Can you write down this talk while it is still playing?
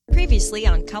Previously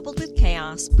on Coupled with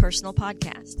Chaos Personal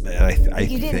Podcast.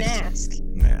 You didn't ask.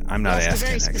 Nah, I'm not asking. asking.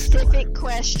 You asked a very next specific door.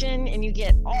 question, and you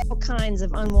get all kinds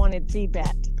of unwanted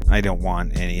feedback. I don't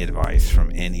want any advice from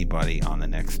anybody on the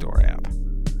Nextdoor app.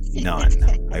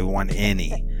 None. I want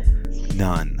any.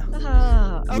 None.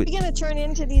 Are we going to turn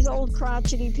into these old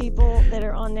crotchety people that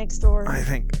are on Nextdoor?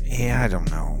 I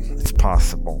don't know. It's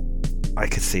possible. I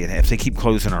could see it. If they keep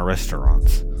closing our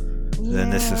restaurants, then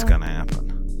this is going to happen.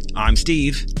 I'm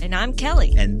Steve. And I'm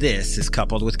Kelly. And this is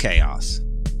Coupled with Chaos.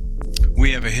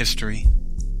 We have a history.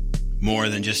 More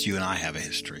than just you and I have a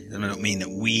history. I don't mean that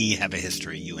we have a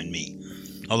history, you and me.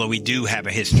 Although we do have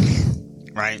a history,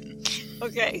 right?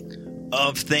 Okay.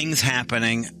 Of things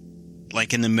happening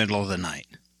like in the middle of the night.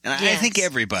 And Yes. I think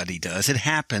everybody does. It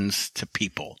happens to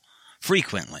people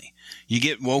frequently. You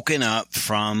get woken up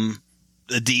from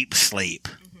a deep sleep.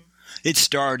 Mm-hmm. It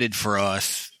started for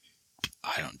us,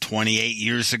 28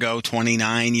 years ago,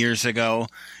 29 years ago.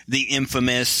 The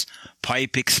infamous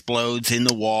pipe explodes in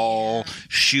the wall,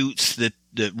 shoots the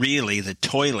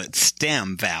toilet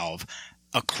stem valve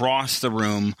across the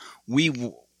room.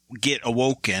 We get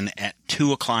awoken at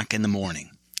 2 o'clock in the morning.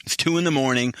 It's 2 in the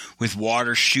morning with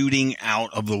water shooting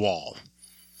out of the wall.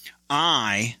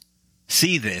 I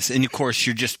see this, and of course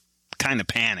you're just kind of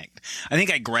panicked. I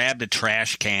think I grabbed a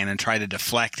trash can and tried to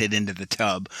deflect it into the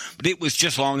tub, but it was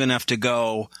just long enough to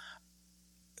go,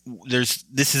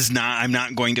 I'm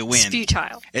not going to win. It's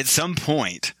futile. At some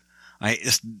point, I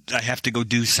have to go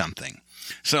do something.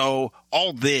 So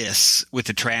all this with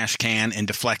the trash can and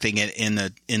deflecting it in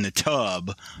the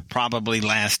tub probably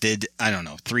lasted,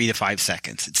 3 to 5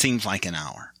 seconds. It seems like an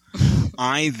hour.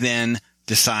 I then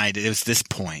decided, it was this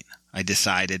point, I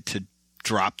decided to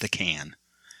drop the can.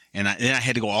 And then I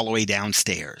had to go all the way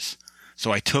downstairs.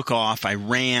 So I took off, I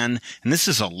ran, and this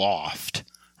is a loft,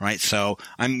 right? So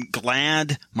I'm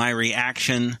glad my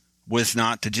reaction was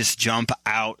not to just jump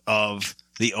out of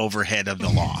the overhead of the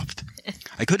loft.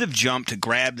 I could have jumped,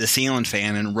 grabbed the ceiling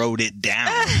fan, and rode it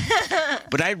down.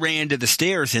 But I ran to the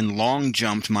stairs and long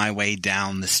jumped my way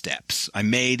down the steps. I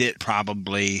made it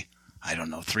probably,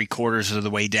 3/4 of the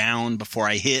way down before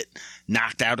I hit,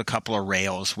 knocked out a couple of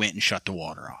rails, went and shut the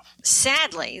water off.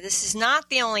 Sadly, this is not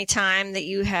the only time that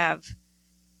you have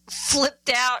flipped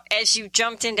out as you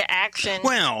jumped into action.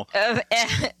 Well,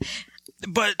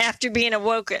 but after being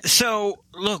awoken. So,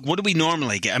 look, what do we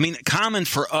normally get? Common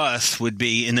for us would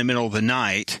be in the middle of the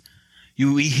night,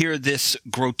 we hear this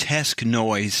grotesque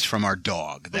noise from our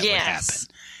dog that would happen.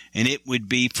 And it would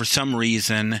be, for some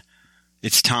reason,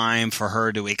 it's time for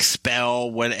her to expel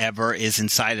whatever is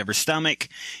inside of her stomach.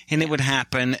 And it would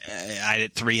happen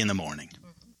at 3 in the morning.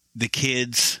 The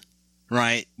kids,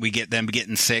 right, we get them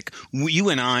getting sick. You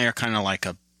and I are kind of like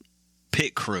a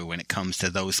pit crew when it comes to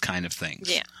those kind of things.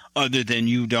 Yeah. Other than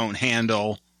you don't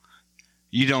handle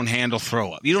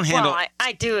throw up. You don't handle. Well,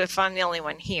 I do if I'm the only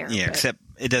one here. Yeah, but except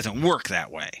it doesn't work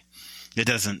that way. It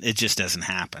just doesn't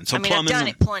happen. So I've done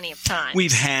it plenty of times.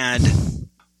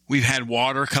 We've had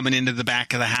water coming into the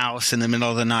back of the house in the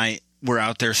middle of the night. We're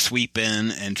out there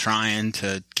sweeping and trying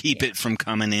to keep it from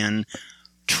coming in.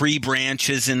 Tree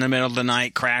branches in the middle of the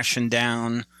night crashing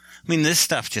down. This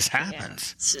stuff just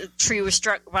happens. Yeah. A tree was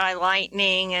struck by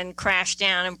lightning and crashed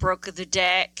down and broke the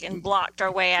deck and blocked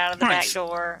our way out of the back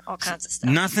door. All kinds of stuff.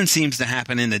 Nothing seems to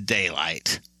happen in the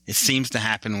daylight. It seems to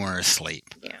happen when we're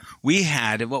asleep. Yeah. We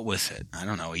had, what was it?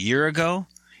 A year ago?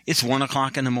 It's 1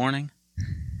 o'clock in the morning.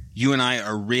 You and I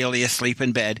are really asleep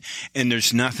in bed, and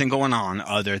there's nothing going on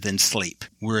other than sleep.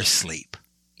 We're asleep.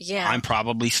 Yeah. I'm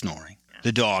probably snoring.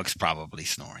 The dog's probably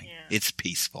snoring. Yeah. It's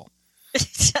peaceful.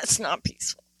 That's not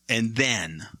peaceful. And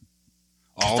then,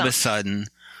 all of a sudden,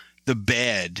 the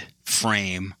bed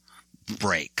frame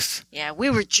breaks. Yeah, we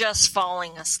were just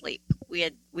falling asleep. We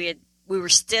were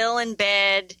still in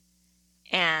bed,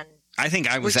 and I think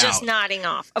I was we're just nodding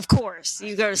off. Of course,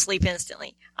 you go to sleep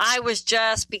instantly. I was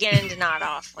just beginning to nod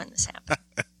off when this happened.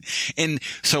 And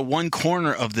so one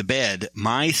corner of the bed,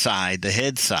 my side, the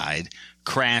head side,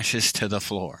 crashes to the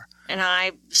floor. And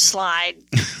I slide,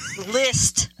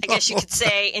 I guess you could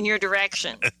say, in your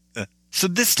direction. So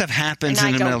this stuff happens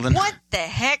in the middle of the night. What the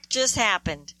heck just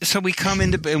happened? So we come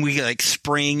into and we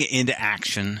spring into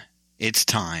action. It's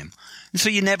time. And so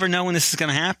you never know when this is going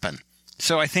to happen.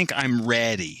 So I think I'm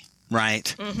ready,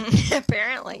 right? Mm-hmm.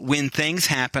 Apparently. When things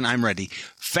happen, I'm ready.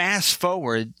 Fast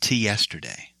forward to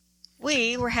yesterday.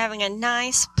 We were having a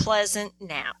nice, pleasant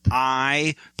nap.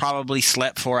 I probably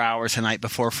slept 4 hours the night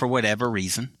before for whatever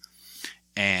reason.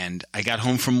 And I got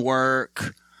home from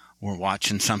work. We're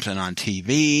watching something on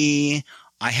TV.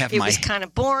 It was kind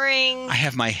of boring. I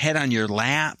have my head on your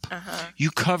lap.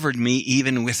 You covered me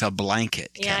even with a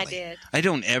blanket, Yeah, Kelly. I did. I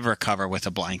don't ever cover with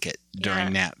a blanket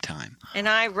during nap time. And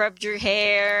I rubbed your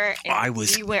hair.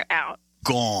 And you were out.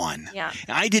 Gone. Yeah.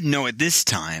 I didn't know at this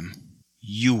time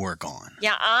you were gone.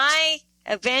 Yeah, I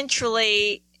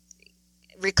eventually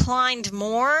reclined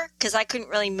more because I couldn't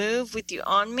really move with you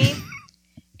on me.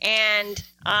 And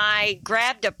I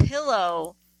grabbed a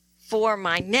pillow for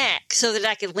my neck so that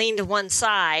I could lean to one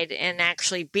side and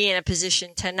actually be in a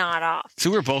position to nod off. So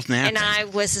we were both napping. And I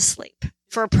was asleep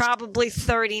for probably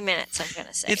 30 minutes, I'm going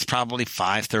to say. It's probably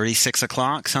 5:30, 6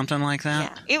 o'clock, something like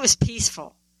that. Yeah, it was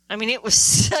peaceful. I mean, it was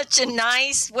such a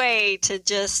nice way to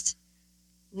just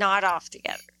nod off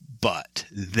together. But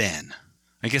then,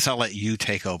 I guess I'll let you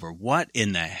take over. What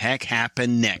in the heck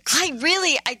happened next? I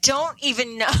don't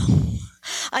even know.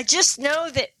 I just know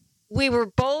that we were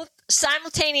both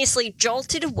simultaneously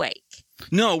jolted awake.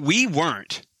 No, we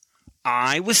weren't.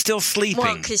 I was still sleeping.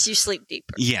 Well, because you sleep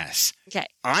deeper. Yes. Okay.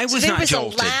 I was not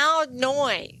jolted. There was a loud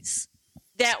noise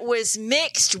that was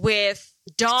mixed with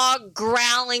dog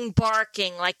growling,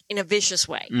 barking, like in a vicious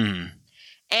way. Mm.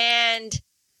 And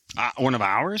one of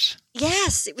ours?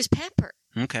 Yes, it was Pepper.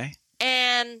 Okay.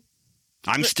 And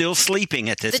I'm still sleeping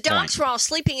at this point. The dogs were all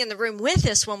sleeping in the room with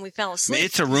us when we fell asleep.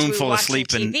 It's a room full of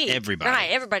sleeping everybody. Right,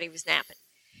 everybody was napping.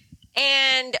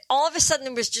 And all of a sudden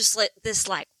there was just this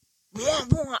like whomp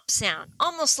whomp sound.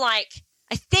 Almost like,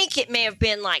 I think it may have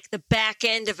been like the back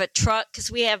end of a truck because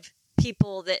we have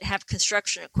people that have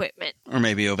construction equipment. Or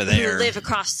maybe over there. Who live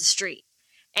across the street.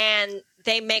 And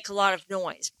they make a lot of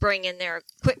noise, bringing their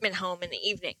equipment home in the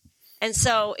evening. And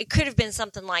so it could have been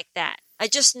something like that. I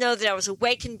just know that I was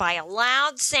awakened by a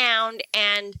loud sound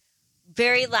and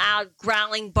very loud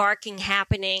growling, barking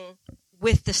happening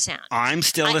with the sound. I'm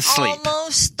still asleep. I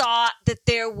almost thought that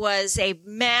there was a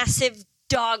massive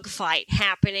dog fight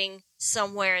happening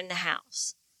somewhere in the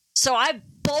house. So I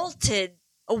bolted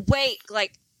awake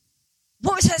like,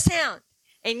 what was that sound?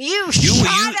 And you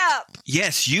shot up.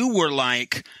 Yes, you were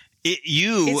like...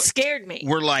 It scared me.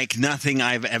 Were like nothing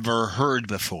I've ever heard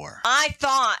before. I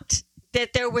thought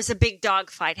that there was a big dog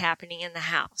fight happening in the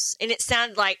house. And it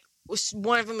sounded like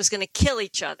one of them was going to kill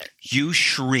each other. You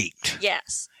shrieked.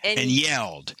 Yes. And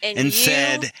yelled. And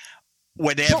said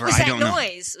whatever. What was that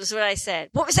noise? Was what I said.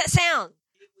 What was that sound?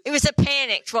 It was a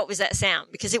panicked, what was that sound?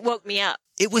 Because it woke me up.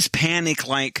 It was panic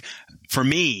like, for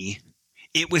me,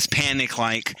 it was panic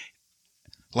like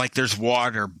there's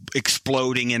water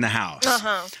exploding in the house.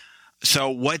 Uh-huh.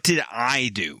 So what did I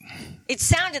do? It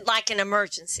sounded like an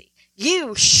emergency.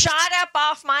 You shot up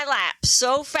off my lap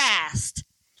so fast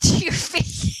to your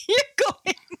feet. You're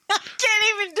going, I can't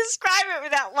even describe it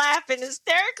without laughing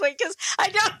hysterically because I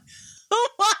don't know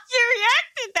why you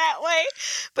reacted that way.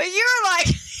 But you were like,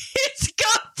 it's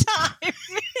go time.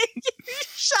 You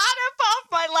shot up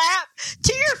off my lap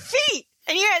to your feet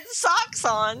and you had socks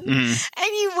on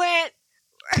and you went,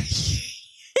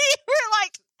 you were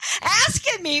like,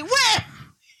 asking me where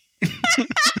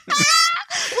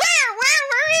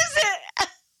is it?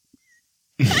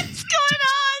 What's going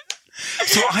on?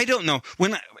 So I don't know.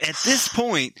 At this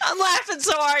point, I'm laughing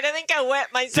so hard I think I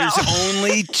wet myself. There's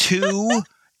only 2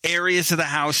 areas of the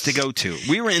house to go to.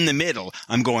 We were in the middle.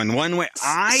 I'm going one way.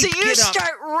 So you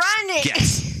start running.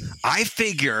 Yes. I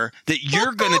figure that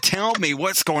you're going to tell me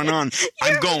what's going on.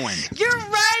 I'm going. You're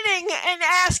running and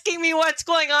asking me what's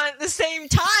going on at the same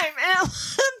time. And I'm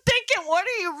thinking, what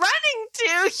are you running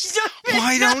to?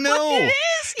 I don't know. What it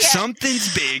is yet.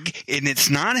 Something's big, and it's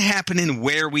not happening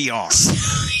where we are.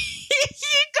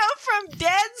 You go from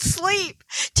dead sleep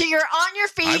to you're on your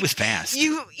feet. I was fast.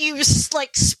 You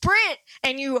like sprint,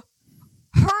 and you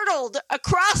hurtled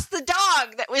across the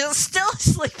dog that was still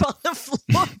asleep on the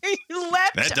floor. You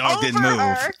leapt that dog over didn't move.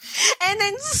 her and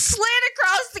then slid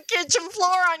across the kitchen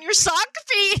floor on your sock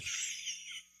feet.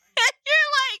 And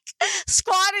you're like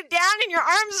squatted down and your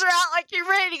arms are out like you're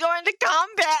ready to go into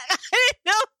combat. I didn't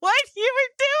know what you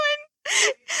were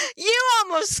doing. You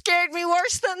almost scared me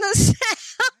worse than the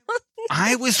sound.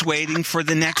 I was waiting for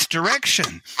the next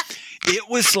direction. It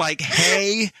was like,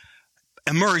 hey,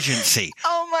 emergency.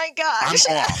 Oh my gosh.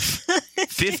 I'm off.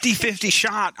 50-50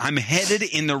 shot. I'm headed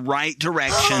in the right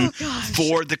direction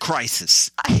for the crisis.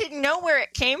 I didn't know where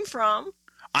it came from.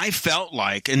 I felt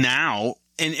like, and now,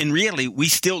 and really, we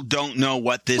still don't know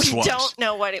what this was. We don't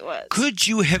know what it was. Could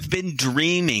you have been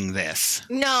dreaming this?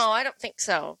 No, I don't think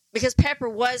so. Because Pepper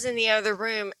was in the other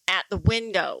room at the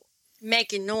window.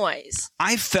 making noise.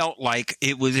 I felt like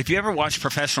it was, if you ever watch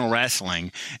professional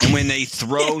wrestling, and when they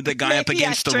throw the guy up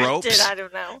against the ropes, I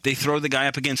don't know. They throw the guy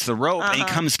up against the rope, and he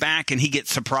comes back, and he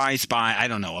gets surprised by, I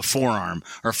don't know, a forearm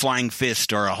or a flying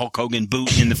fist or a Hulk Hogan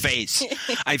boot in the face.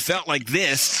 I felt like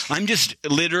this. I'm just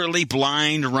literally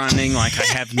blind running, like I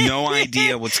have no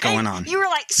idea what's going on. You were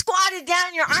like squatted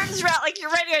down, your arms are out like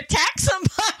you're ready to attack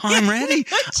somebody. I'm ready.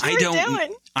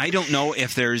 Doing. I don't know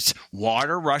if there's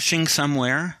water rushing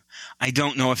somewhere. I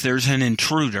don't know if there's an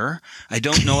intruder. I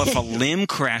don't know if a limb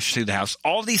crashed through the house.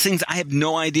 All these things, I have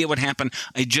no idea what happened.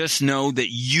 I just know that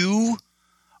you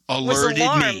alerted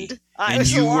me. And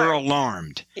you were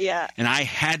alarmed. Yeah. And I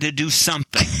had to do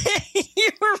something. You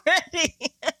were ready.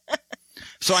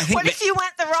 So I think what if you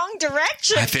went the wrong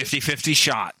direction? A 50-50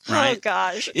 shot, right? Oh,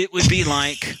 gosh. It would be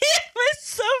like... It was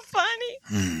so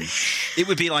funny. It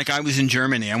would be like I was in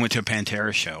Germany. I went to a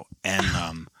Pantera show, and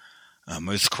it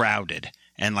was crowded.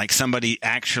 And like somebody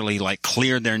actually like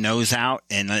cleared their nose out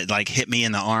and like hit me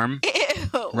in the arm.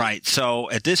 Ew. Right.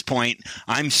 So at this point,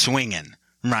 I'm swinging.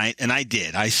 Right. And I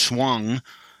did. I swung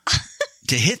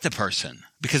to hit the person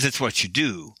because it's what you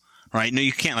do. Right. No,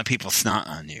 you can't let people snot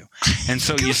on you. And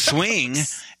so you swing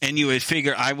and you would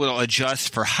figure I will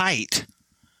adjust for height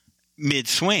mid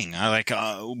swing. I like,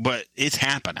 but it's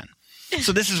happening.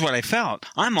 So this is what I felt.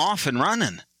 I'm off and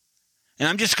running. And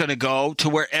I'm just going to go to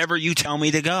wherever you tell me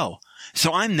to go.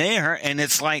 So I'm there, and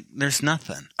it's like there's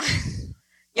nothing.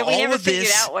 Yeah, we never figured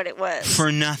out what it was.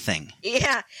 For nothing.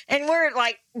 Yeah, and we're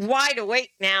like wide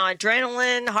awake now,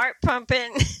 adrenaline, heart pumping,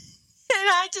 and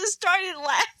I just started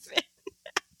laughing.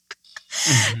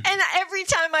 And every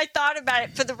time I thought about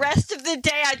it for the rest of the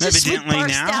day, I just would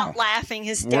burst out laughing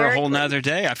hysterically. We're a whole nother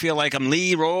day. I feel like I'm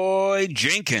LeeRoy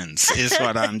Jenkins is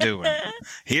what I'm doing.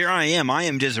 Here I am. I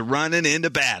am just running into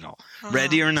battle,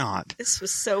 ready or not. This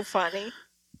was so funny.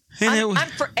 I'm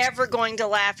forever going to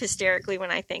laugh hysterically when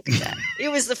I think of that.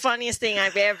 It was the funniest thing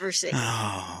I've ever seen.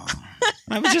 Oh,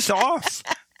 I was just off,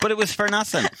 but it was for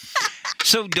nothing.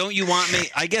 So don't you want me?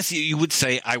 I guess you would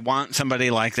say I want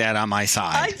somebody like that on my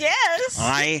side. I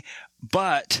guess.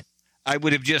 But I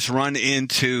would have just run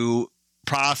into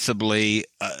possibly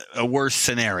a worse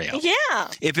scenario. Yeah.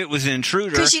 If it was an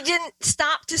intruder. Because you didn't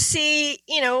stop to see,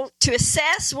 to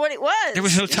assess what it was. There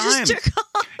was no time. Just took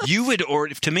off. You had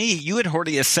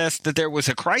already assessed that there was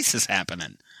a crisis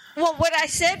happening. Well, what I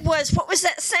said was, what was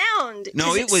that sound?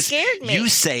 No, it scared me. You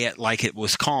say it like it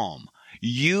was calm.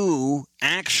 You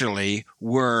actually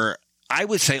were, I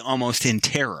would say, almost in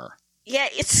terror. Yeah,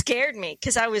 it scared me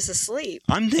because I was asleep.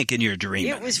 I'm thinking you're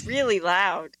dreaming. It was really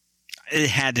loud. It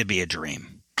had to be a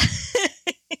dream.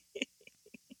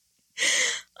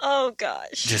 Oh,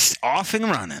 gosh. Just off and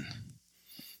running.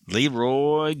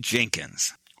 LeeRoy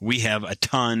Jenkins. We have a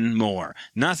ton more.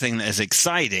 Nothing as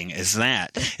exciting as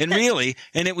that. And really,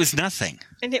 and it was nothing.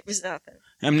 And it was nothing.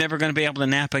 I'm never going to be able to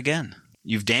nap again.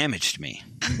 You've damaged me.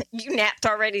 You napped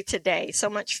already today. So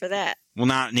much for that. Well,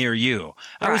 not near you.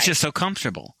 Right. I was just so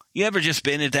comfortable. You ever just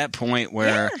been at that point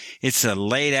where it's a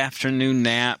late afternoon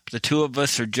nap? The two of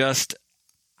us are just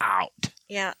out.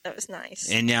 Yeah, that was nice.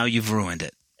 And now you've ruined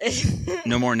it.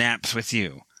 No more naps with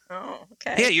you. Oh,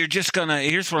 okay. Yeah, you're just going to,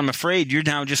 here's what I'm afraid, you're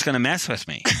now just going to mess with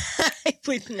me. I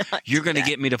would not. You're going to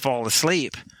get me to fall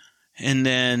asleep. And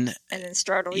then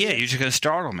startle you. Yeah, you're just going to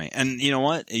startle me. And you know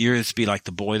what? You're going to be like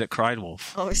the boy that cried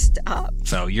wolf. Oh, stop.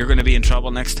 So you're going to be in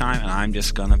trouble next time, and I'm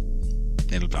just going to,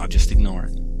 I'll just ignore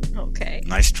it. Okay.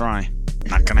 Nice try.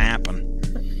 Not going to happen.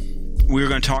 We're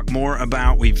going to talk more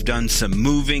about, we've done some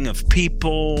moving of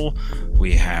people.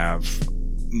 We have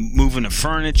moving of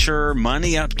furniture,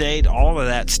 money update, all of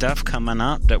that stuff coming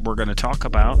up that we're going to talk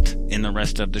about in the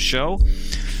rest of the show.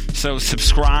 So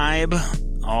subscribe.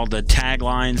 All the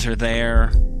taglines are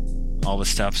there. All the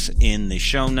stuff's in the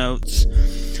show notes.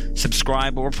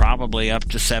 Subscribe. We're probably up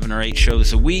to 7 or 8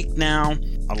 shows a week now.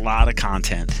 A lot of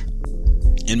content.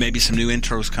 And maybe some new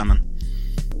intros coming.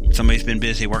 Somebody's been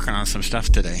busy working on some stuff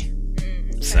today.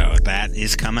 Okay. So that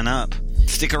is coming up.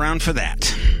 Stick around for that.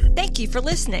 Thank you for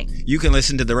listening. You can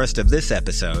listen to the rest of this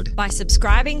episode by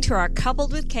subscribing to our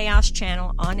Coupled with Chaos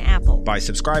channel on Apple, by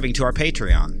subscribing to our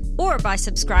Patreon, or by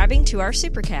subscribing to our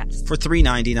Supercast for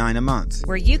 $3.99 a month,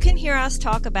 where you can hear us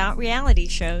talk about reality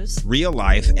shows, real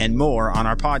life, and more on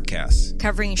our podcasts,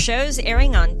 covering shows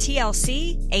airing on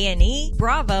TLC, A&E,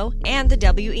 Bravo, and the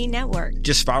WE Network.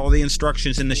 Just follow the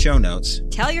instructions in the show notes.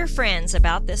 Tell your friends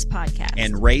about this podcast.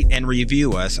 And rate and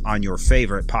review us on your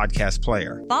favorite podcast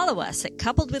player. Follow us at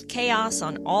Coupled with Chaos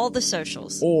on all the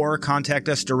socials. Or contact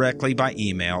us directly by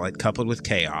email at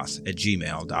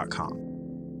coupledwithchaos@gmail.com.